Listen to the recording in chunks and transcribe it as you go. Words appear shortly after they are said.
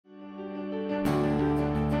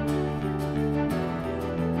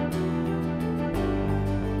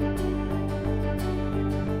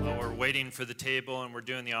waiting for the table and we're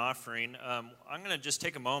doing the offering, I'm going to just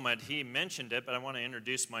take a moment. He mentioned it, but I want to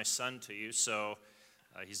introduce my son to you. So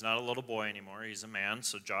he's not a little boy anymore. He's a man.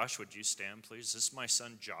 So Josh, would you stand, please? This is my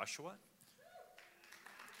son, Joshua.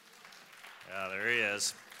 Yeah, there he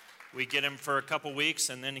is. We get him for a couple weeks,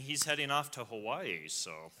 and then he's heading off to Hawaii.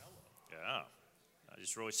 So, yeah,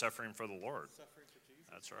 he's really suffering for the Lord. Suffering for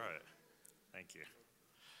Jesus. That's right. Thank you.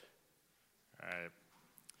 All right.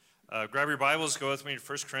 Grab your Bibles, go with me to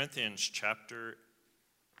 1 Corinthians chapter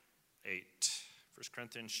 8. 1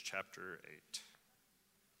 Corinthians chapter 8.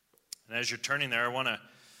 And as you're turning there, I want to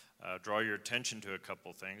draw your attention to a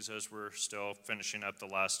couple things as we're still finishing up the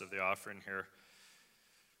last of the offering here.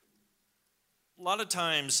 A lot of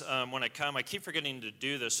times when I come, I keep forgetting to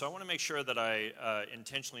do this, so I want to make sure that I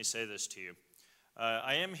intentionally say this to you.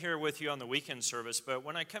 I am here with you on the weekend service, but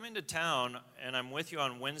when I come into town and I'm with you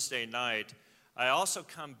on Wednesday night, I also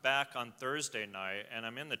come back on Thursday night, and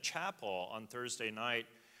I'm in the chapel on Thursday night.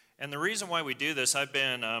 And the reason why we do this, I've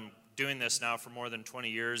been doing this now for more than 20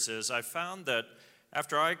 years, is I found that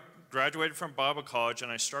after I graduated from Bible college and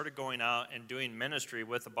I started going out and doing ministry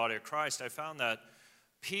with the body of Christ, I found that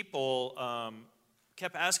people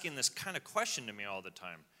kept asking this kind of question to me all the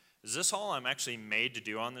time. Is this all I'm actually made to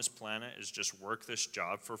do on this planet, is just work this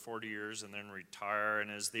job for 40 years and then retire? And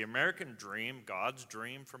is the American dream God's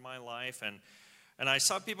dream for my life? And I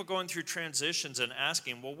saw people going through transitions and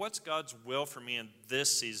asking, well, what's God's will for me in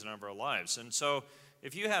this season of our lives? And so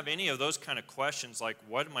if you have any of those kind of questions, like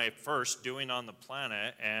what am I first doing on the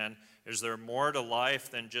planet, and is there more to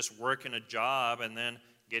life than just working a job and then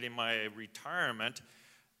getting my retirement?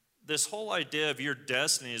 This whole idea of your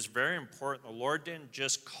destiny is very important. The Lord didn't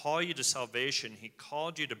just call you to salvation. He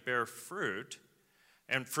called you to bear fruit,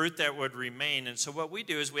 and fruit that would remain. And so what we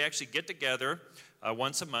do is we actually get together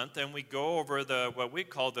once a month, and we go over what we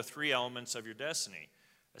call the 3 elements of your destiny.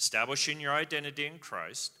 Establishing your identity in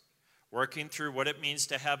Christ, working through what it means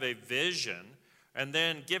to have a vision, and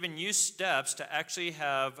then giving you steps to actually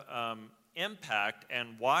have impact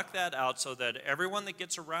and walk that out so that everyone that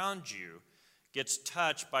gets around you gets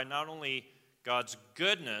touched by not only God's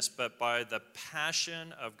goodness, but by the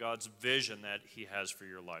passion of God's vision that he has for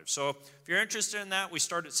your life. So if you're interested in that, we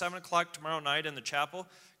start at 7 o'clock tomorrow night in the chapel.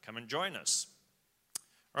 Come and join us.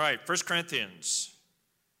 All right, 1 Corinthians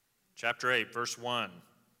chapter 8, verse 1.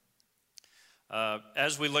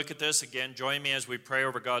 As we look at this, again, join me as we pray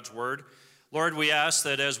over God's word. Lord, we ask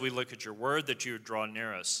that as we look at your word, that you would draw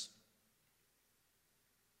near us.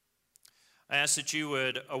 I ask that you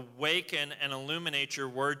would awaken and illuminate your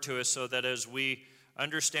word to us so that as we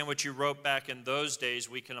understand what you wrote back in those days,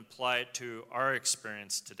 we can apply it to our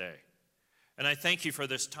experience today. And I thank you for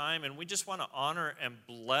this time, and we just want to honor and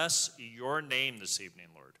bless your name this evening,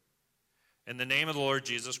 Lord. In the name of the Lord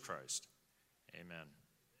Jesus Christ, amen.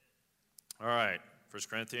 All right, 1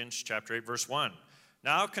 Corinthians chapter 8, verse 1.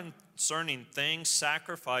 Now concerning things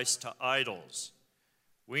sacrificed to idols,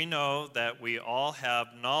 we know that we all have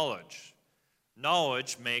knowledge.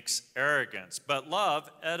 Knowledge makes arrogance, but love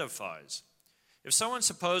edifies. If someone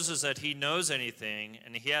supposes that he knows anything,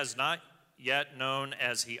 and he has not yet known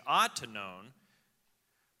as he ought to know,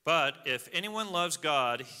 but if anyone loves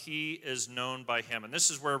God, he is known by him. And this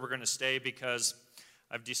is where we're going to stay, because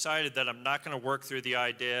I've decided that I'm not going to work through the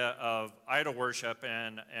idea of idol worship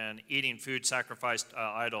and eating food sacrificed to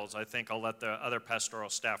idols. I think I'll let the other pastoral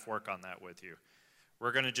staff work on that with you.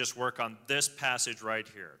 We're going to just work on this passage right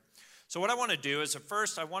here. So what I want to do is, at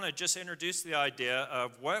first, I want to just introduce the idea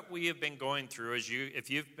of what we have been going through. If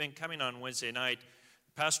you've been coming on Wednesday night,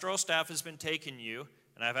 the pastoral staff has been taking you,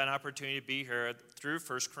 and I've had an opportunity to be here through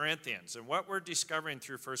 1 Corinthians. And what we're discovering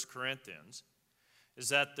through 1 Corinthians is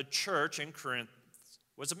that the church in Corinth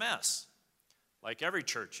was a mess, like every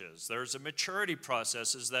church is. There's a maturity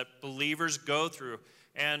processes that believers go through,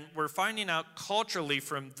 and we're finding out culturally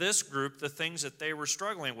from this group the things that they were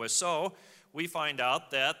struggling with. So we find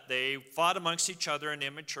out that they fought amongst each other in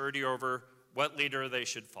immaturity over what leader they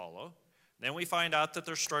should follow. Then we find out that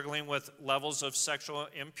they're struggling with levels of sexual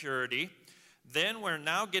impurity. Then we're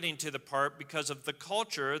now getting to the part, because of the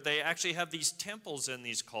culture, they actually have these temples in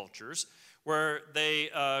these cultures where they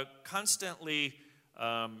constantly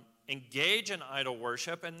engage in idol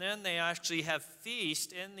worship, and then they actually have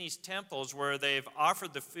feasts in these temples where they've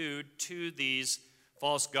offered the food to these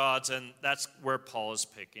false gods, and that's where Paul is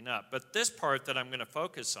picking up. But this part that I'm going to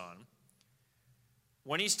focus on,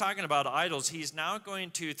 when he's talking about idols, he's now going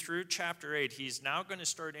to, through chapter 8, he's now going to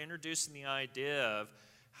start introducing the idea of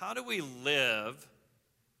how do we live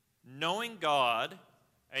knowing God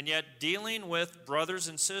and yet dealing with brothers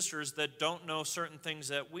and sisters that don't know certain things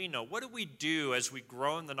that we know. What do we do as we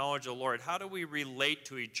grow in the knowledge of the Lord? How do we relate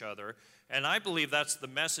to each other? And I believe that's the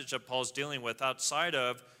message that Paul's dealing with outside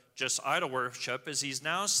of just idol worship, is he's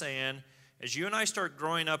now saying, as you and I start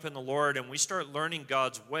growing up in the Lord and we start learning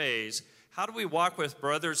God's ways, how do we walk with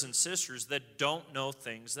brothers and sisters that don't know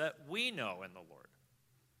things that we know in the Lord?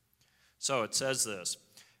 So it says this.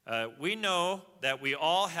 We know that we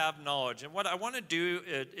all have knowledge. And what I want to do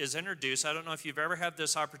is introduce, I don't know if you've ever had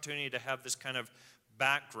this opportunity to have this kind of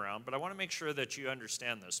background, but I want to make sure that you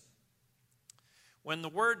understand this. When the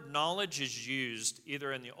word knowledge is used,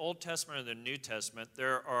 either in the Old Testament or the New Testament,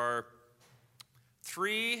 there are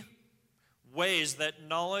three ways that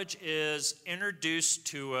knowledge is introduced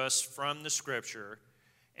to us from the Scripture.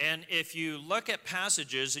 And if you look at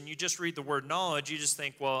passages and you just read the word knowledge, you just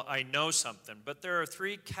think, well, I know something. But there are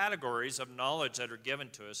three categories of knowledge that are given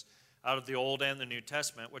to us out of the Old and the New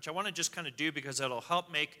Testament, which I want to just kind of do because it'll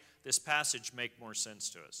help make this passage make more sense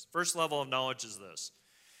to us. First level of knowledge is this.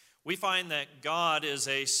 We find that God is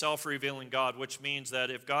a self-revealing God, which means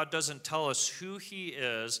that if God doesn't tell us who he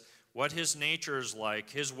is, what his nature is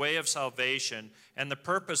like, his way of salvation, and the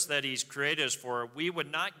purpose that he's created us for, we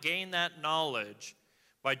would not gain that knowledge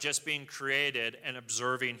by just being created and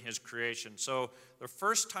observing his creation. So the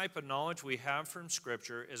first type of knowledge we have from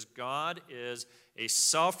Scripture is God is a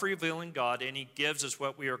self-revealing God, and he gives us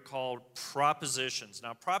what we are called propositions.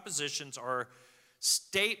 Now, propositions are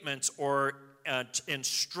statements or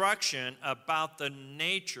instruction about the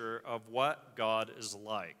nature of what God is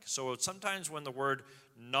like. So sometimes when the word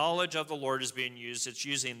knowledge of the Lord is being used, it's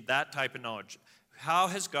using that type of knowledge. How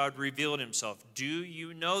has God revealed himself? Do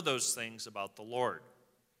you know those things about the Lord?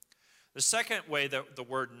 The second way that the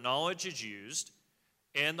word knowledge is used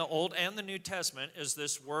in the Old and the New Testament is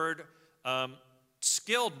this word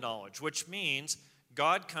skilled knowledge, which means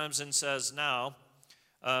God comes and says, now,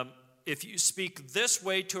 if you speak this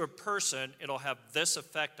way to a person, it'll have this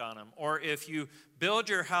effect on him. Or if you build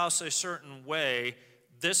your house a certain way,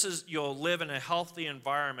 you'll live in a healthy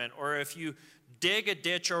environment. Or if you dig a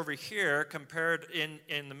ditch over here, compared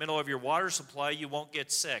in the middle of your water supply, you won't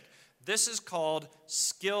get sick. This is called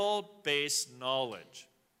skill-based knowledge.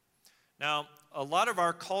 Now, a lot of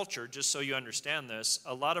our culture, just so you understand this,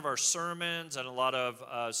 a lot of our sermons and a lot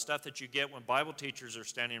of stuff that you get when Bible teachers are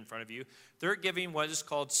standing in front of you, they're giving what is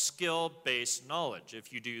called skill-based knowledge.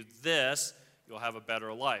 If you do this, you'll have a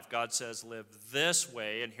better life. God says, live this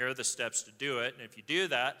way, and here are the steps to do it. And if you do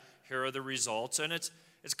that, here are the results. And it's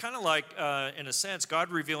kind of like, in a sense,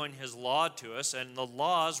 God revealing his law to us, and the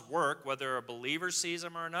laws work, whether a believer sees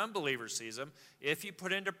them or an unbeliever sees them. If you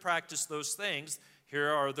put into practice those things, here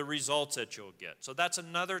are the results that you'll get. So that's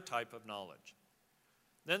another type of knowledge.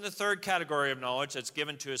 Then the third category of knowledge that's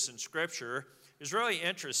given to us in Scripture is really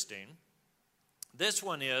interesting. This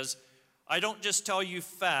one is, I don't just tell you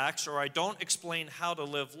facts, or I don't explain how to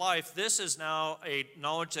live life. This is now a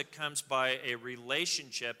knowledge that comes by a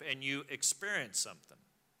relationship, and you experience something.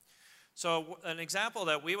 So an example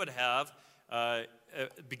that we would have,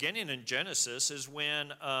 beginning in Genesis, is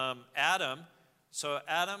when Adam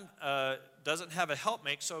doesn't have a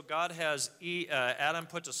helpmate, so God has Adam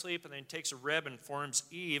put to sleep, and then takes a rib and forms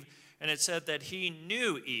Eve, and it said that he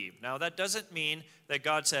knew Eve. Now, that doesn't mean that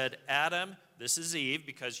God said, Adam, this is Eve,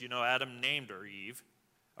 because, Adam named her Eve,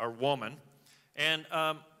 or woman, and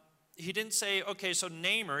he didn't say, okay, so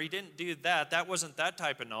name her. He didn't do that. That wasn't that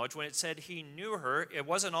type of knowledge. When it said he knew her, it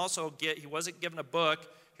wasn't he wasn't given a book,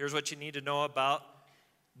 here's what you need to know about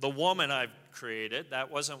the woman I've created. That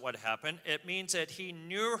wasn't what happened. It means that he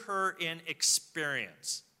knew her in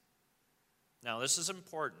experience. Now, this is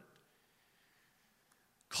important.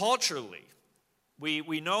 Culturally,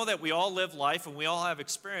 we know that we all live life and we all have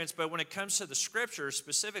experience, but when it comes to the Scripture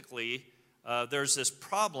specifically, there's this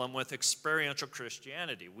problem with experiential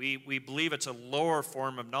Christianity. We believe it's a lower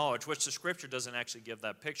form of knowledge, which the Scripture doesn't actually give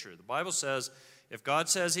that picture. The Bible says, if God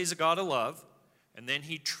says he's a God of love, and then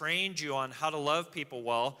he trained you on how to love people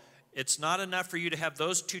well, it's not enough for you to have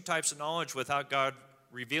those two types of knowledge without God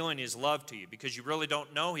revealing his love to you, because you really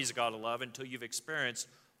don't know he's a God of love until you've experienced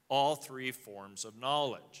all three forms of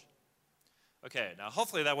knowledge. Okay, now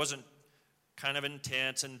hopefully that wasn't kind of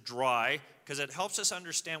intense and dry, because it helps us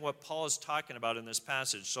understand what Paul is talking about in this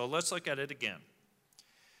passage. So let's look at it again.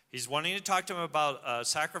 He's wanting to talk to him about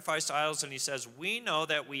sacrificed idols, and he says, we know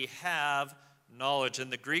that we have knowledge.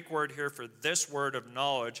 And the Greek word here for this word of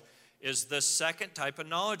knowledge is the second type of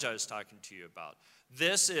knowledge I was talking to you about.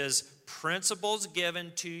 This is principles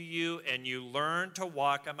given to you, and you learn to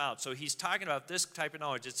walk them out. So he's talking about this type of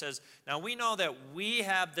knowledge. It says, now we know that we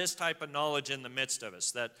have this type of knowledge in the midst of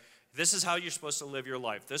us, that This is how you're supposed to live your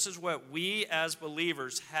life. This is what we as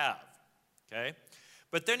believers have, okay?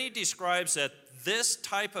 But then he describes that this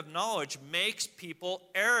type of knowledge makes people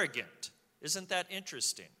arrogant. Isn't that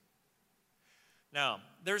interesting? Now,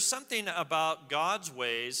 there's something about God's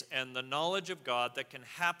ways and the knowledge of God that can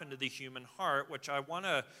happen to the human heart, which I want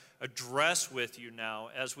to address with you now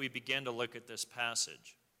as we begin to look at this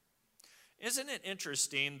passage. Isn't it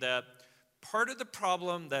interesting that part of the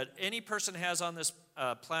problem that any person has on this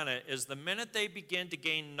planet is the minute they begin to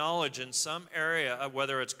gain knowledge in some area,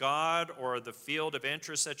 whether it's God or the field of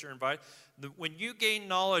interest that you're invited, when you gain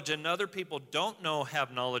knowledge and other people don't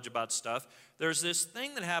have knowledge about stuff, there's this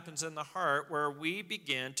thing that happens in the heart where we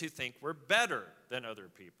begin to think we're better than other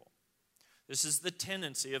people. This is the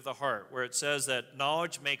tendency of the heart, where it says that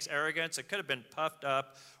knowledge makes arrogance. It could have been puffed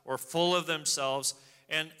up or full of themselves.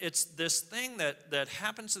 And it's this thing that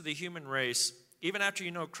happens to the human race, even after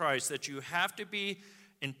you know Christ, that you have to be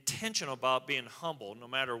intentional about being humble no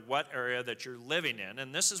matter what area that you're living in.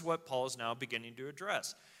 And this is what Paul is now beginning to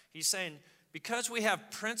address. He's saying, because we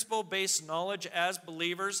have principle-based knowledge as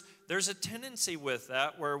believers, there's a tendency with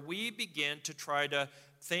that where we begin to try to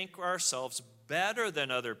think ourselves better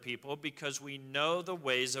than other people because we know the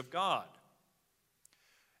ways of God.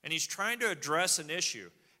 And he's trying to address an issue.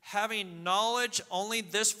 Having knowledge, only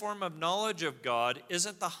this form of knowledge of God,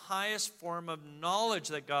 isn't the highest form of knowledge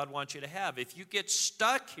that God wants you to have. If you get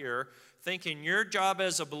stuck here thinking your job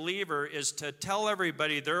as a believer is to tell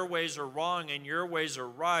everybody their ways are wrong and your ways are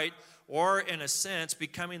right, or in a sense,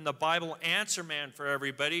 becoming the Bible answer man for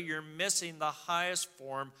everybody, you're missing the highest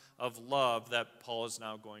form of love that Paul is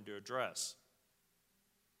now going to address.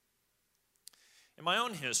 In my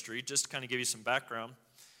own history, just to kind of give you some background,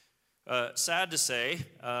 sad to say,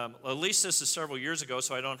 at least this is several years ago,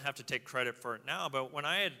 so I don't have to take credit for it now, but when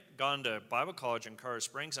I had gone to Bible college in Colorado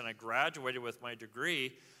Springs and I graduated with my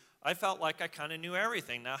degree, I felt like I kind of knew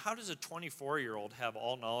everything. Now, how does a 24-year-old have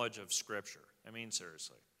all knowledge of Scripture? I mean,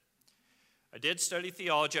 seriously. I did study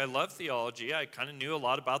theology. I love theology. I kind of knew a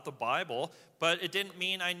lot about the Bible, but it didn't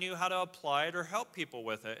mean I knew how to apply it or help people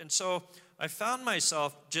with it. And so I found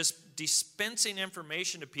myself just dispensing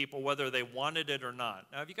information to people whether they wanted it or not.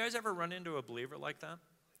 Now, have you guys ever run into a believer like that?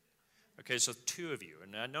 Okay, so two of you.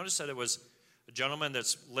 And I noticed that it was a gentleman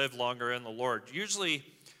that's lived longer in the Lord. Usually,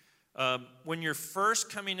 when you're first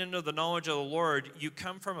coming into the knowledge of the Lord, you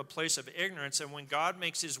come from a place of ignorance, and when God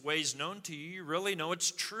makes his ways known to you, you really know it's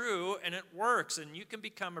true and it works, and you can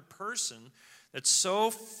become a person that's so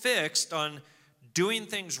fixed on doing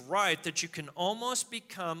things right that you can almost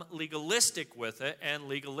become legalistic with it and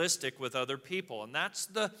legalistic with other people. And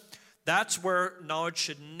that's where knowledge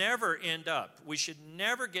should never end up. We should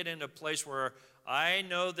never get into a place where I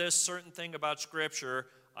know this certain thing about Scripture,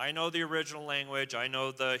 I know the original language, I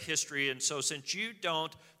know the history, and so since you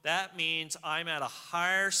don't, that means I'm at a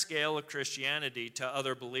higher scale of Christianity to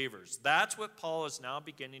other believers. That's what Paul is now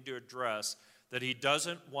beginning to address, that he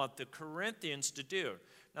doesn't want the Corinthians to do.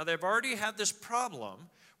 Now, they've already had this problem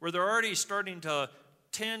where they're already starting to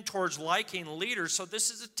tend towards liking leaders, so this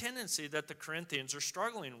is a tendency that the Corinthians are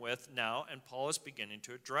struggling with now, and Paul is beginning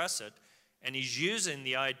to address it. And he's using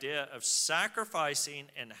the idea of sacrificing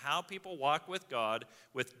and how people walk with God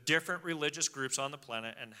with different religious groups on the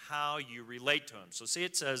planet and how you relate to him. So see,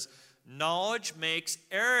 it says, knowledge makes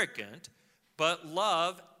arrogant, but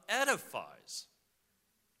love edifies.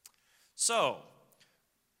 So,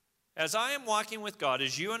 as I am walking with God,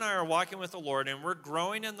 as you and I are walking with the Lord, and we're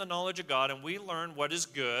growing in the knowledge of God, and we learn what is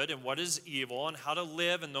good and what is evil and how to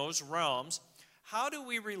live in those realms, how do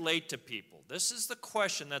we relate to people? This is the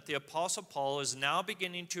question that the Apostle Paul is now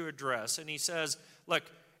beginning to address. And he says, look,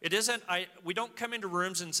 we don't come into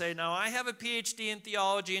rooms and say, now I have a PhD in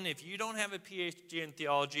theology, and if you don't have a PhD in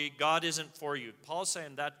theology, God isn't for you. Paul's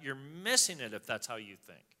saying that you're missing it if that's how you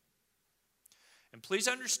think. And please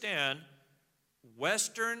understand,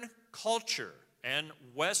 Western culture and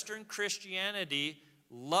Western Christianity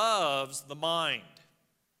loves the mind.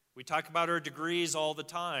 We talk about our degrees all the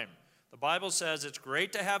time. The Bible says it's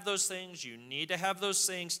great to have those things. You need to have those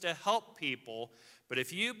things to help people. But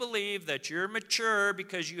if you believe that you're mature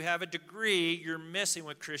because you have a degree, you're missing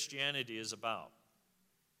what Christianity is about.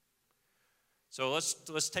 So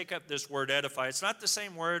let's take up this word edify. It's not the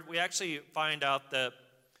same word. We actually find out that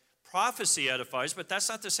prophecy edifies, but that's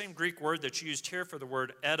not the same Greek word that's used here for the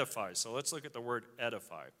word edify. So let's look at the word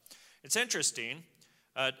edify. It's interesting.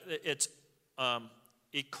 It's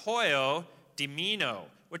ikoio dimino,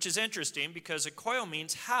 which is interesting because ikoio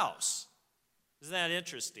means house. Isn't that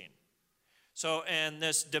interesting? So, and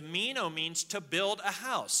this dimino means to build a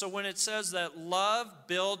house. So when it says that love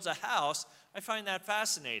builds a house, I find that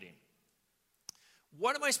fascinating.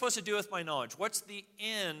 what am I supposed to do with my knowledge? What's the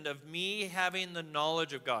end of me having the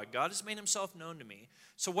knowledge of God? God has made himself known to me.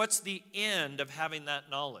 So what's the end of having that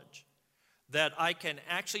knowledge? That I can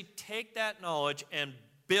actually take that knowledge and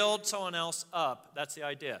build someone else up. That's the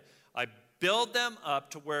idea. I build them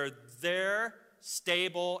up to where they're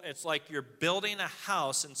stable. It's like you're building a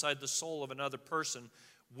house inside the soul of another person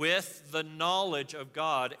with the knowledge of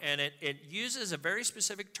God. And it uses a very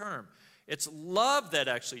specific term. It's love that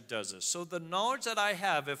actually does this. So the knowledge that I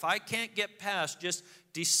have, if I can't get past just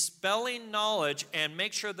dispelling knowledge and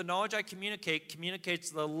make sure the knowledge I communicates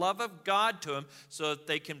the love of God to them so that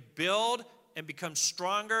they can build and become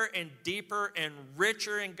stronger and deeper and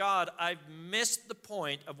richer in God, I've missed the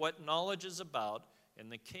point of what knowledge is about in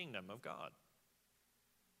the kingdom of God.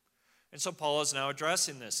 And so Paul is now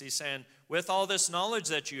addressing this. He's saying, with all this knowledge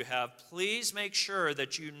that you have, please make sure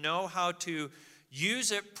that you know how to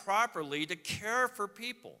use it properly to care for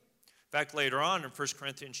people. In fact, later on in 1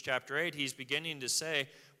 Corinthians chapter 8, he's beginning to say,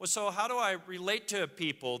 well, so how do I relate to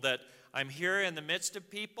people that I'm here in the midst of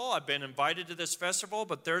people? I've been invited to this festival,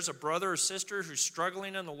 but there's a brother or sister who's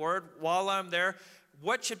struggling in the Lord while I'm there.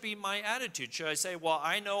 What should be my attitude? Should I say, well,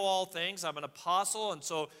 I know all things, I'm an apostle, and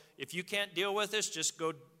so if you can't deal with this, just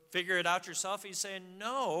go figure it out yourself? He's saying,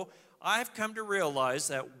 no, I've come to realize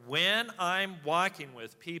that when I'm walking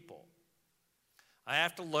with people, I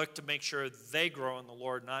have to look to make sure they grow in the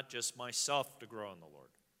Lord, not just myself to grow in the Lord.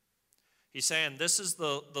 He's saying this is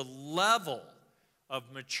the level of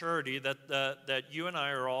maturity that you and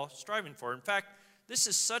I are all striving for. In fact, this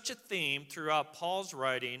is such a theme throughout Paul's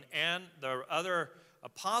writing and the other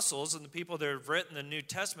apostles and the people that have written the New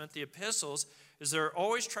Testament, the epistles, is they're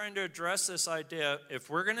always trying to address this idea. If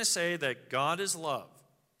we're going to say that God is love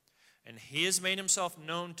and he has made himself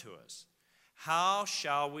known to us, how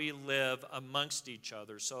shall we live amongst each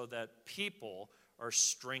other so that people are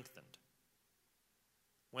strengthened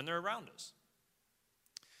when they're around us?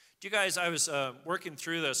 Do you guys, I was working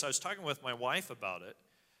through this. I was talking with my wife about it.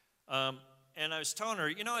 And I was telling her,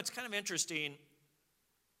 it's kind of interesting.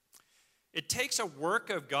 It takes a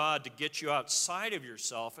work of God to get you outside of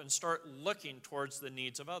yourself and start looking towards the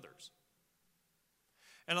needs of others.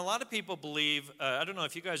 And a lot of people believe, I don't know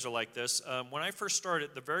if you guys are like this, when I first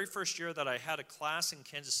started, the very first year that I had a class in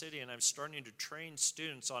Kansas City and I was starting to train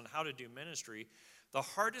students on how to do ministry, the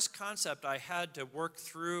hardest concept I had to work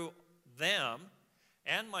through them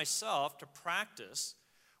and myself to practice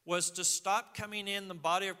was to stop coming in the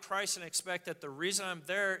body of Christ and expect that the reason I'm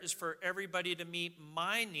there is for everybody to meet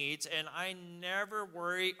my needs, and I never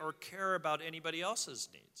worry or care about anybody else's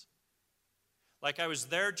needs. Like I was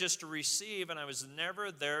there just to receive, and I was never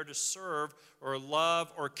there to serve or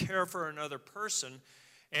love or care for another person.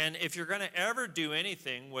 And if you're going to ever do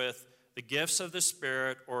anything with the gifts of the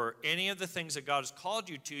Spirit or any of the things that God has called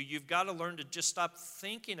you to, you've got to learn to just stop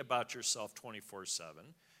thinking about yourself 24/7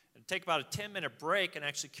 and take about a 10-minute break and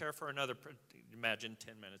actually care for another. Imagine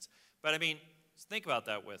 10 minutes. But I mean, think about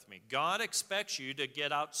that with me. God expects you to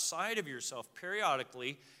get outside of yourself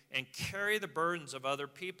periodically and carry the burdens of other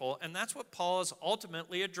people. And that's what Paul is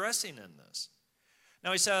ultimately addressing in this.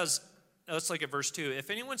 Now he says, let's look at verse 2. If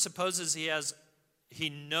anyone supposes he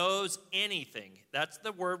knows anything, that's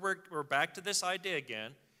the word, we're back to this idea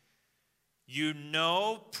again. You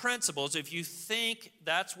know principles. If you think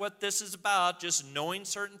that's what this is about, just knowing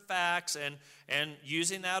certain facts and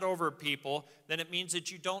using that over people, then it means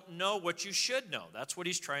that you don't know what you should know. That's what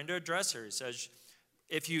he's trying to address here. He says,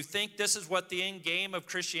 if you think this is what the end game of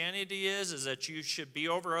Christianity is that you should be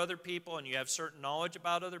over other people and you have certain knowledge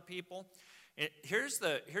about other people, here's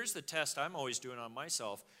the test I'm always doing on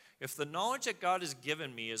myself. If the knowledge that God has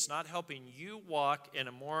given me is not helping you walk in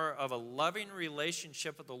a more of a loving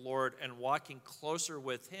relationship with the Lord and walking closer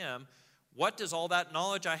with him, what does all that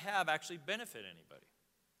knowledge I have actually benefit anybody?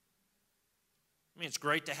 I mean, it's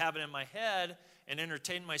great to have it in my head and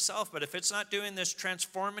entertain myself, but if it's not doing this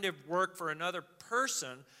transformative work for another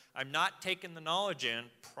person, I'm not taking the knowledge in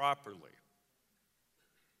properly.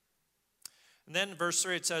 And then in verse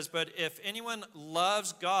 3 it says, but if anyone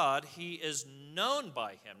loves God, he is known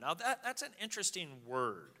by him. Now that's an interesting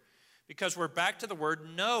word because we're back to the word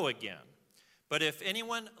know again. But if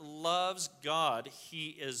anyone loves God, he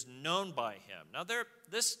is known by him. Now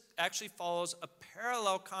this actually follows a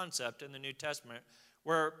parallel concept in the New Testament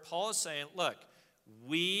where Paul is saying, look,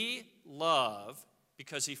 we love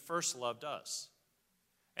because he first loved us.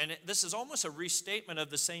 And this is almost a restatement of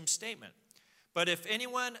the same statement. But if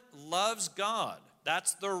anyone loves God,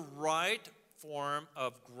 that's the right form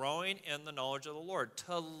of growing in the knowledge of the Lord,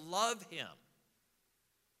 to love him.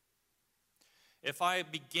 If I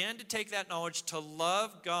begin to take that knowledge to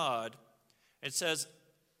love God, it says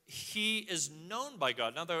he is known by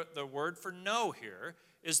God. Now, the word for know here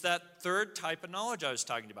is that third type of knowledge I was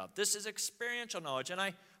talking about. This is experiential knowledge. And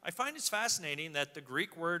I find it's fascinating that the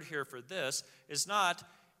Greek word here for this is not,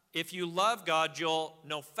 if you love God, you'll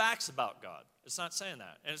know facts about God. It's not saying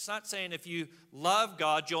that. And it's not saying if you love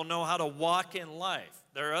God, you'll know how to walk in life.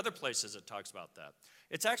 There are other places it talks about that.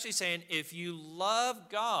 It's actually saying if you love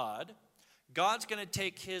God, God's going to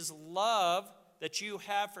take his love that you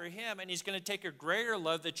have for him, and he's going to take a greater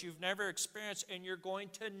love that you've never experienced, and you're going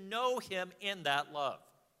to know him in that love.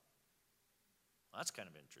 Well, that's kind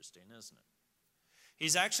of interesting, isn't it?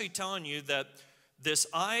 He's actually telling you that this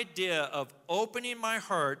idea of opening my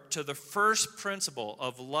heart to the first principle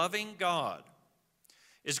of loving God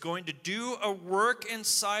is going to do a work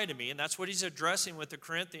inside of me, and that's what he's addressing with the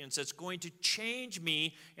Corinthians. It's going to change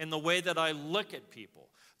me in the way that I look at people,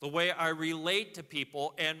 the way I relate to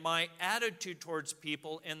people, and my attitude towards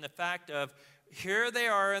people, in the fact of here they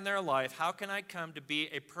are in their life. How can I come to be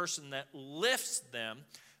a person that lifts them,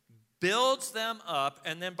 builds them up,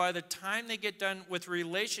 and then by the time they get done with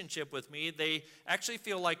relationship with me, they actually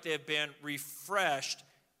feel like they've been refreshed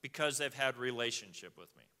because they've had relationship with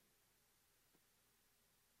me.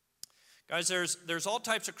 Guys, there's all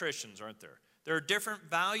types of Christians, aren't there? There are different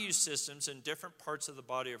value systems in different parts of the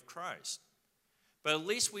body of Christ. But at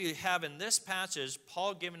least we have in this passage,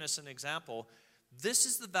 Paul giving us an example. This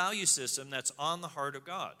is the value system that's on the heart of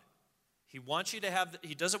God. He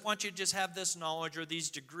doesn't want you to just have this knowledge or these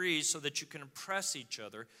degrees so that you can impress each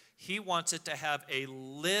other. He wants it to have a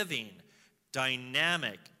living,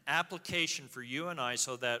 dynamic application for you and I,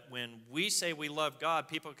 so that when we say we love God,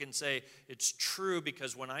 people can say it's true,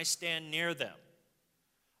 because when I stand near them,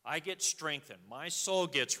 I get strengthened, my soul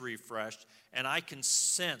gets refreshed, and I can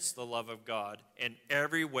sense the love of God in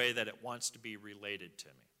every way that it wants to be related to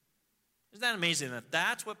me. Isn't that amazing that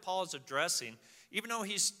that's what Paul is addressing, even though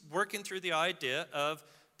he's working through the idea of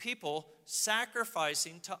people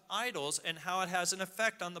sacrificing to idols and how it has an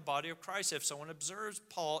effect on the body of Christ if someone observes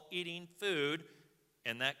Paul eating food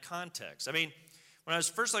in that context. I mean, when I was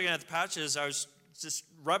first looking at the passages, I was just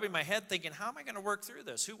rubbing my head thinking, how am I going to work through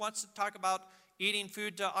this? Who wants to talk about eating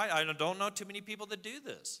food to idols? I don't know too many people that do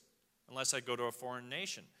this, unless I go to a foreign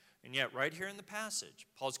nation. And yet, right here in the passage,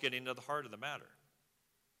 Paul's getting to the heart of the matter.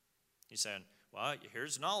 He's saying, well,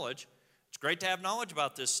 here's knowledge. It's great to have knowledge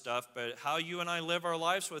about this stuff, but how you and I live our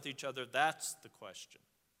lives with each other, that's the question.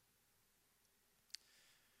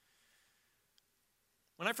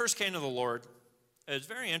 When I first came to the Lord, it was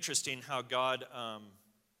very interesting how God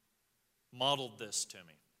modeled this to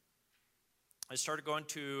me. I started going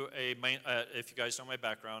to if you guys know my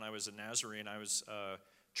background, I was a Nazarene. I was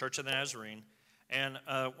Church of the Nazarene. And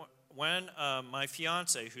when my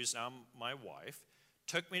fiance, who's now my wife,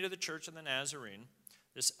 took me to the Church of the Nazarene,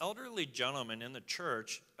 this elderly gentleman in the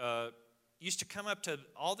church used to come up to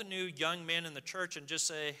all the new young men in the church and just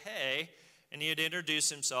say, hey, and he'd introduce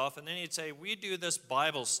himself, and then he'd say, we do this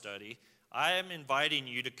Bible study. I am inviting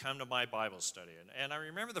you to come to my Bible study. And I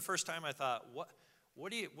remember the first time I thought,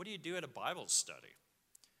 what do you do at a Bible study?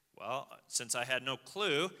 Well, since I had no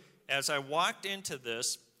clue, as I walked into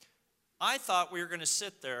this, I thought we were going to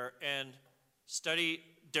sit there and study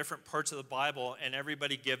different parts of the Bible and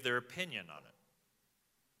everybody give their opinion on it.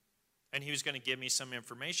 And he was going to give me some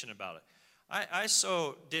information about it.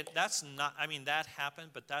 That happened,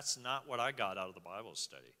 but that's not what I got out of the Bible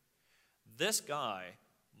study. This guy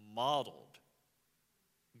modeled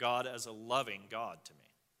God as a loving God to me.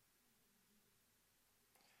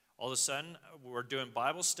 All of a sudden, we're doing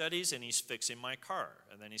Bible studies, and he's fixing my car.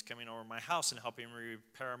 And then he's coming over to my house and helping me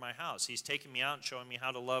repair my house. He's taking me out and showing me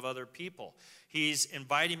how to love other people. He's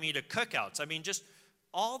inviting me to cookouts. I mean, just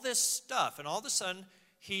all this stuff. And all of a sudden,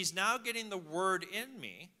 he's now getting the word in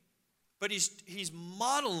me, but he's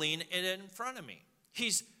modeling it in front of me.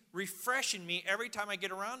 He's refreshing me every time I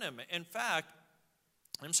get around him. In fact,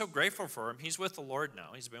 I'm so grateful for him. He's with the Lord now.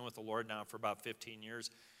 He's been with the Lord now for about 15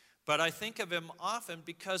 years. But I think of him often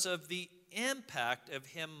because of the impact of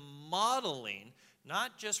him modeling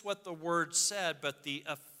not just what the word said, but the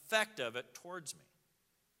effect of it towards me.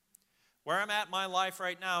 Where I'm at in my life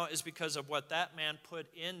right now is because of what that man put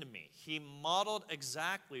into me. He modeled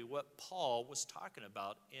exactly what Paul was talking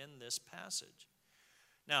about in this passage.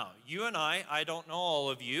 Now, you and I don't know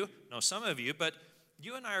all of you, know some of you, but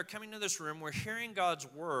you and I are coming to this room, we're hearing God's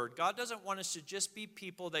word. God doesn't want us to just be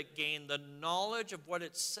people that gain the knowledge of what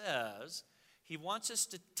it says. He wants us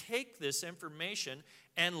to take this information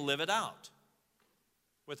and live it out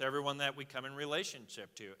with everyone that we come in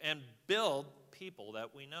relationship to and build people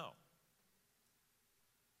that we know.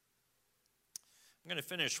 I'm going to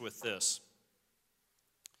finish with this.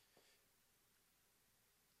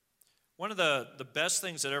 One of the best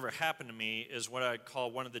things that ever happened to me is what I'd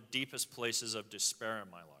call one of the deepest places of despair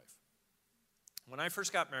in my life. When I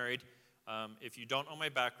first got married, if you don't know my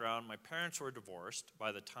background, my parents were divorced.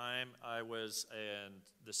 By the time I was in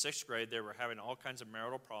the 6th grade, they were having all kinds of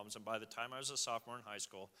marital problems, and by the time I was a sophomore in high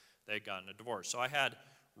school, they had gotten a divorce. So I had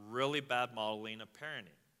really bad modeling of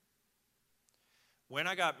parenting. When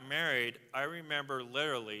I got married, I remember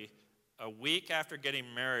literally a week after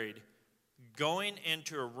getting married, going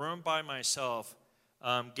into a room by myself,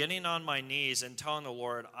 getting on my knees and telling the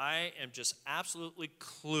Lord, I am just absolutely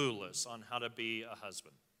clueless on how to be a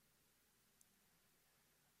husband.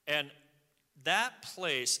 And that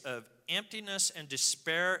place of emptiness and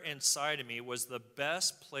despair inside of me was the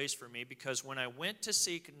best place for me, because when I went to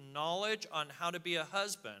seek knowledge on how to be a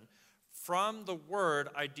husband, from the Word,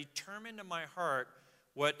 I determined in my heart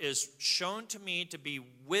what is shown to me to be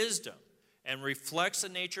wisdom and reflects the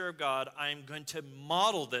nature of God. I'm going to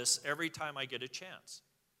model this every time I get a chance.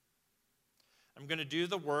 I'm going to do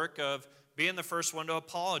the work of being the first one to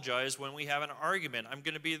apologize when we have an argument. I'm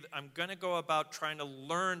going to go about trying to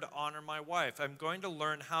learn to honor my wife. I'm going to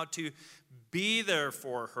learn how to be there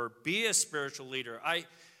for her, be a spiritual leader. I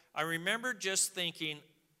remember just thinking,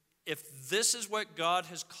 if this is what God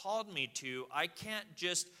has called me to, I can't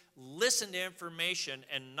just listen to information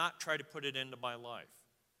and not try to put it into my life.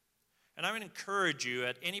 And I would encourage you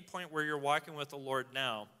at any point where you're walking with the Lord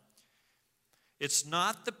now, it's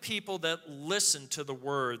not the people that listen to the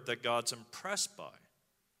word that God's impressed by.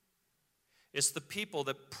 It's the people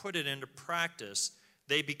that put it into practice.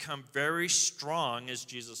 They become very strong, as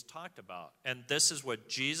Jesus talked about. And this is what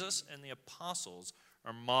Jesus and the apostles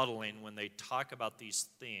are modeling when they talk about these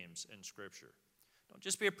themes in Scripture. Don't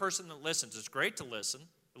just be a person that listens. It's great to listen.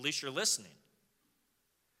 At least you're listening.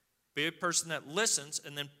 Be a person that listens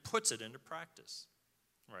and then puts it into practice.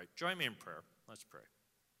 All right, join me in prayer. Let's pray.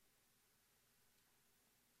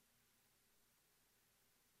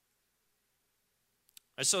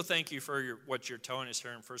 I so thank you for what you're telling us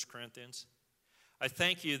here in 1 Corinthians. I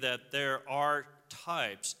thank you that there are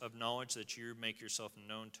types of knowledge that you make yourself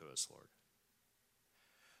known to us, Lord.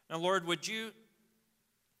 Now, Lord, would you,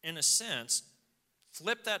 in a sense,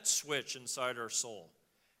 flip that switch inside our soul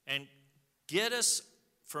and get us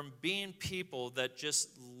from being people that just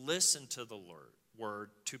listen to the word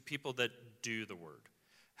to people that do the word.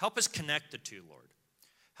 Help us connect the two, Lord.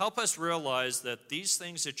 Help us realize that these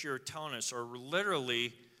things that you're telling us are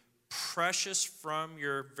literally precious from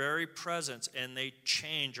your very presence, and they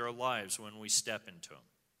change our lives when we step into them.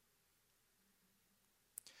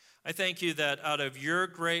 I thank you that out of your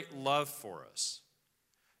great love for us,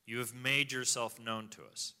 you have made yourself known to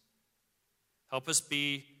us. Help us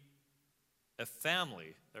be a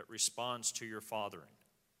family that responds to your fathering.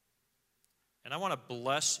 And I want to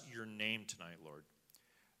bless your name tonight, Lord.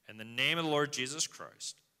 In the name of the Lord Jesus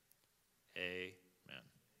Christ, amen.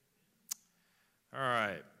 All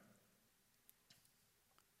right.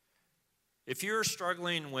 If you're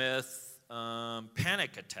struggling with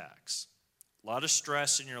panic attacks, a lot of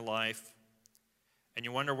stress in your life, and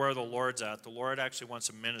you wonder where the Lord's at, the Lord actually wants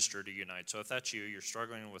to minister to you tonight. So if that's you, you're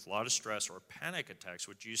struggling with a lot of stress or panic attacks,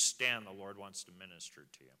 would you stand? The Lord wants to minister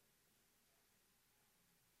to you.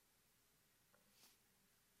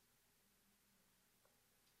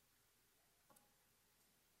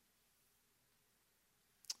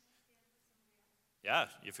 Yeah,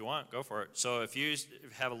 if you want, go for it. So if you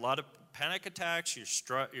have a lot of panic attacks,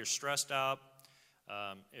 you're stressed out,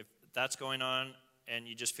 if that's going on, and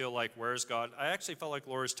you just feel like, where's God? I actually felt like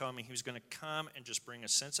the Lord was telling me he was going to come and just bring a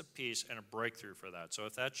sense of peace and a breakthrough for that. So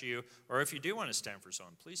if that's you, or if you do want to stand for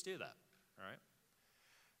someone, please do that, all right?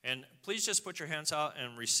 And please just put your hands out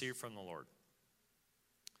and receive from the Lord.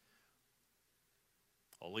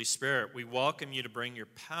 Holy Spirit, we welcome you to bring your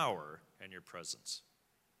power and your presence.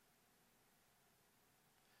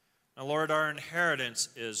 Now, Lord, our inheritance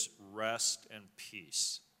is rest and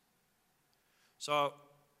peace. So,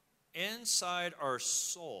 inside our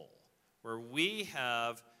soul, where we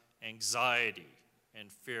have anxiety and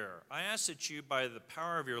fear, I ask that you, by the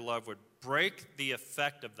power of your love, would break the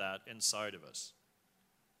effect of that inside of us.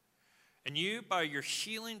 And you, by your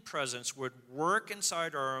healing presence, would work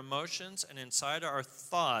inside our emotions and inside our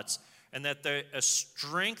thoughts, and that a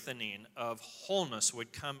strengthening of wholeness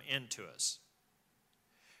would come into us.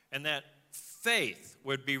 And that faith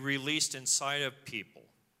would be released inside of people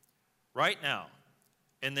right now,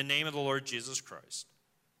 in the name of the Lord Jesus Christ.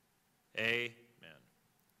 Amen.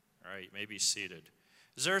 All right, you may be seated.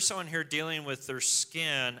 Is there someone here dealing with their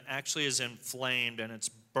skin actually is inflamed and it's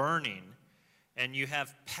burning, and you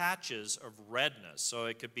have patches of redness? So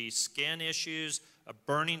it could be skin issues, a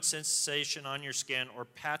burning sensation on your skin, or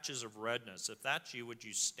patches of redness. If that's you, would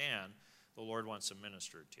you stand? The Lord wants to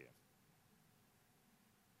minister to you.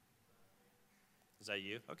 Is that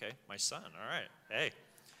you? Okay, my son. All right. Hey.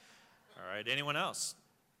 All right, anyone else?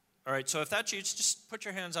 All right, so if that's you, just put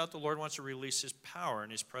your hands out. The Lord wants to release his power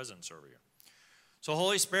and his presence over you. So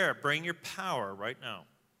Holy Spirit, bring your power right now.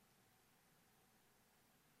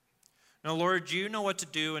 Now, Lord, you know what to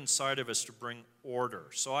do inside of us to bring order.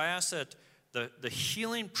 So I ask that the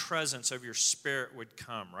healing presence of your Spirit would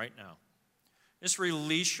come right now. Just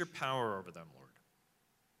release your power over them, Lord.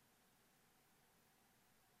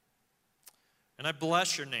 And I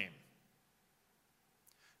bless your name.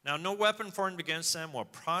 Now, no weapon formed against them will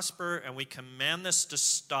prosper, and we command this to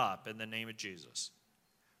stop in the name of Jesus.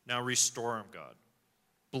 Now restore them, God.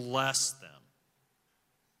 Bless them.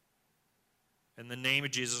 In the name of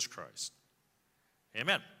Jesus Christ.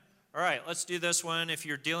 Amen. All right, let's do this one. If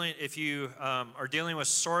you are dealing with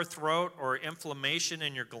sore throat or inflammation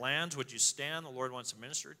in your glands, would you stand? The Lord wants to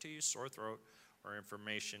minister to you. Sore throat or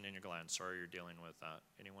inflammation in your glands. Sorry you're dealing with that.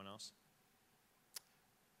 Anyone else?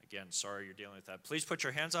 Again, sorry you're dealing with that. Please put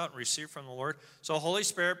your hands out and receive from the Lord. So, Holy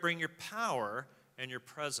Spirit, bring your power and your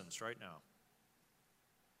presence right now.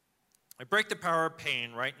 I break the power of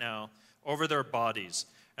pain right now over their bodies.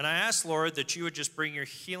 And I ask, Lord, that you would just bring your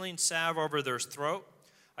healing salve over their throat.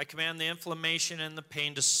 I command the inflammation and the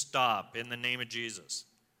pain to stop in the name of Jesus.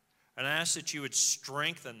 And I ask that you would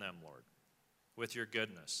strengthen them, Lord, with your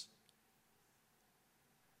goodness.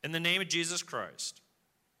 In the name of Jesus Christ.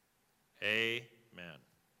 Amen.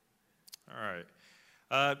 All right.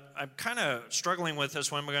 I'm kind of struggling with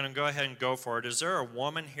this one. We're going to go ahead and go for it. Is there a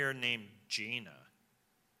woman here named Gina?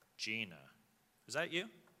 Gina. Is that you?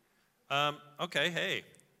 Okay, hey.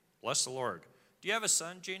 Bless the Lord. Do you have a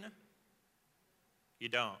son, Gina? You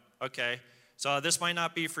don't. Okay. So this might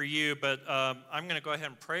not be for you, but I'm going to go ahead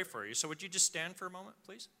and pray for you. So would you just stand for a moment,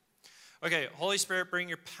 please? Okay, Holy Spirit, bring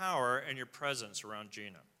your power and your presence around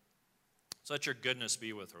Gina. So let your goodness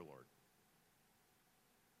be with her, Lord.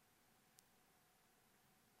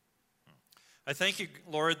 I thank you,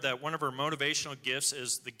 Lord, that one of her motivational gifts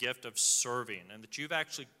is the gift of serving, and that you've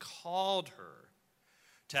actually called her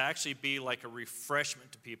to actually be like a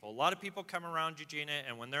refreshment to people. A lot of people come around you, Gina,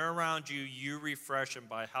 and when they're around you, you refresh them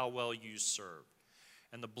by how well you serve.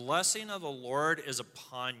 And the blessing of the Lord is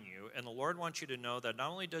upon you, and the Lord wants you to know that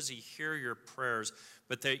not only does he hear your prayers,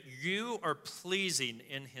 but that you are pleasing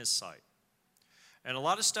in his sight. And a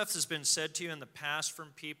lot of stuff that's been said to you in the past from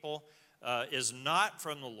people is not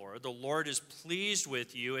from the Lord. The Lord is pleased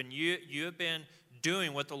with you, and you have been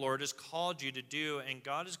doing what the Lord has called you to do, and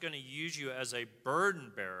God is going to use you as a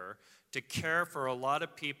burden bearer to care for a lot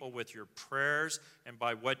of people with your prayers and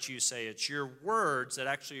by what you say. It's your words that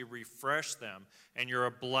actually refresh them, and you're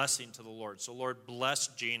a blessing to the Lord. So, Lord, bless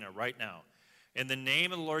Gina right now. In the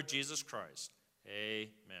name of the Lord Jesus Christ,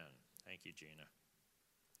 amen. Thank you, Gina.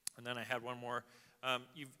 And then I had one more.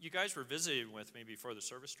 You guys were visiting with me before the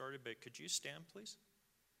service started, but could you stand, please?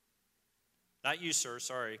 Not you, sir,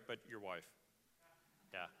 sorry, but your wife.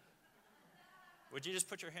 Yeah. Would you just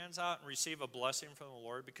put your hands out and receive a blessing from the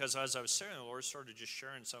Lord? Because as I was saying, the Lord started just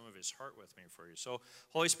sharing some of his heart with me for you. So,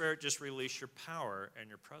 Holy Spirit, just release your power and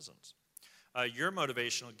your presence. Your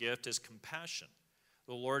motivational gift is compassion.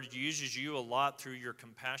 The Lord uses you a lot through your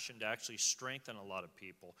compassion to actually strengthen a lot of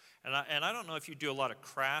people. And I don't know if you do a lot of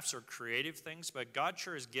crafts or creative things, but God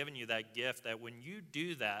sure has given you that gift that when you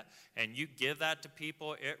do that and you give that to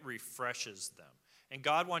people, it refreshes them. And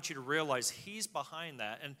God wants you to realize he's behind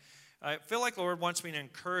that. And I feel like the Lord wants me to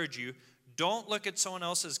encourage you, don't look at someone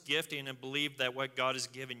else's gifting and believe that what God has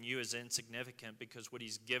given you is insignificant, because what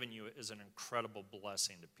he's given you is an incredible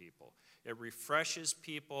blessing to people. It refreshes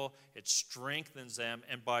people, it strengthens them,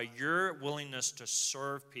 and by your willingness to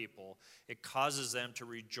serve people, it causes them to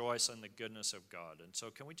rejoice in the goodness of God. And so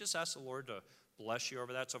can we just ask the Lord to bless you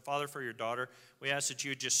over that? So, Father, for your daughter, we ask that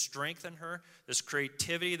you would just strengthen her, this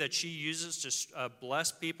creativity that she uses to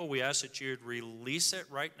bless people. We ask that you would release it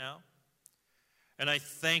right now. And I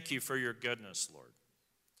thank you for your goodness, Lord.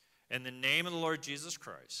 In the name of the Lord Jesus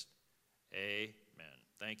Christ, amen.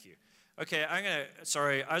 Thank you. Okay, I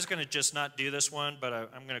was going to just not do this one, but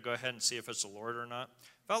I'm going to go ahead and see if it's the Lord or not.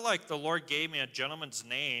 Felt like the Lord gave me a gentleman's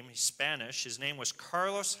name. He's Spanish. His name was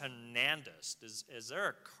Carlos Hernandez. Is there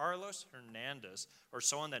a Carlos Hernandez or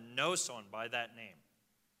someone that knows someone by that name?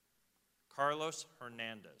 Carlos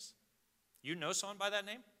Hernandez. You know someone by that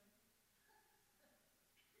name?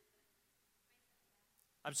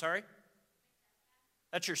 I'm sorry?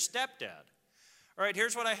 That's your stepdad. All right,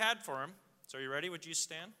 here's what I had for him. So are you ready? Would you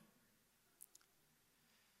stand?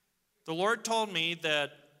 The Lord told me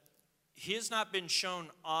that he has not been shown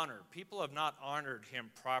honor. People have not honored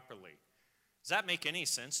him properly. Does that make any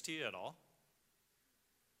sense to you at all?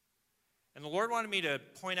 And the Lord wanted me to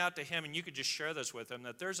point out to him, and you could just share this with him,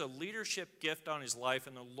 that there's a leadership gift on his life,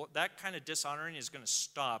 and that kind of dishonoring is going to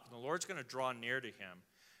stop, and the Lord's going to draw near to him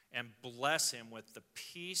and bless him with the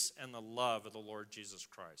peace and the love of the Lord Jesus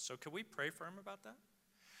Christ. So could we pray for him about that?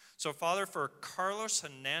 So, Father, for Carlos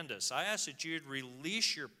Hernandez, I ask that you'd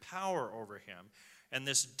release your power over him. And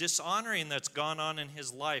this dishonoring that's gone on in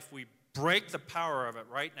his life, we break the power of it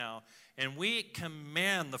right now. And we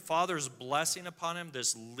command the Father's blessing upon him,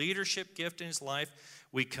 this leadership gift in his life.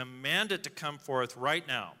 We command it to come forth right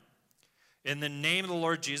now. In the name of the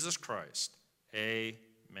Lord Jesus Christ.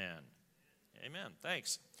 Amen. Amen.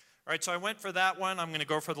 Thanks. All right, so I went for that one. I'm going to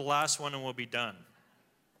go for the last one and we'll be done.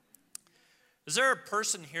 Is there a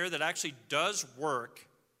person here that actually does work?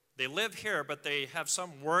 They live here, but they have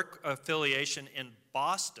some work affiliation in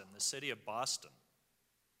Boston, the city of Boston.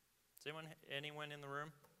 Is anyone in the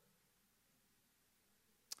room?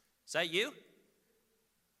 Is that you?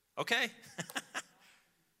 Okay.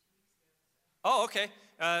 Oh, okay.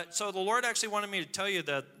 So the Lord actually wanted me to tell you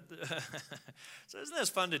that. So isn't this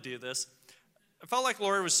fun to do this? I felt like the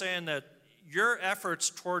Lord was saying that your efforts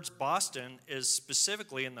towards Boston is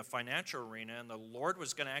specifically in the financial arena, and the Lord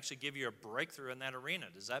was going to actually give you a breakthrough in that arena.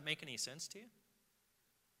 Does that make any sense to you?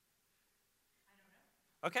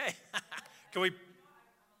 I don't know. Okay. Can we?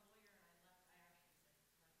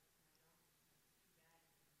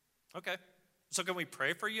 Okay. So can we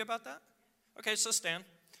pray for you about that? Okay, so stand.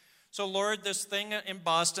 So Lord, this thing in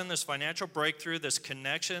Boston, this financial breakthrough, this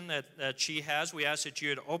connection that she has, we ask that you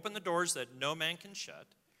would open the doors that no man can shut.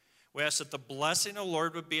 We ask that the blessing of the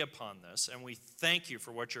Lord would be upon this, and we thank you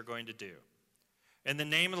for what you're going to do. In the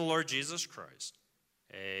name of the Lord Jesus Christ,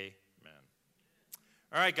 amen.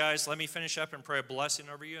 All right, guys, let me finish up and pray a blessing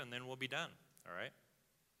over you, and then we'll be done, all right?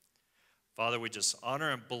 Father, we just honor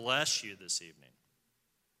and bless you this evening.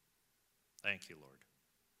 Thank you, Lord.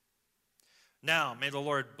 Now, may the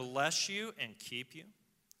Lord bless you and keep you.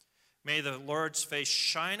 May the Lord's face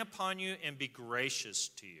shine upon you and be gracious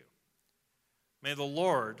to you. May the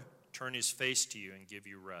Lord turn his face to you and give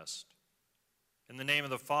you rest. In the name of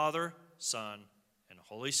the Father, Son, and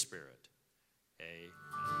Holy Spirit,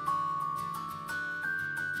 amen.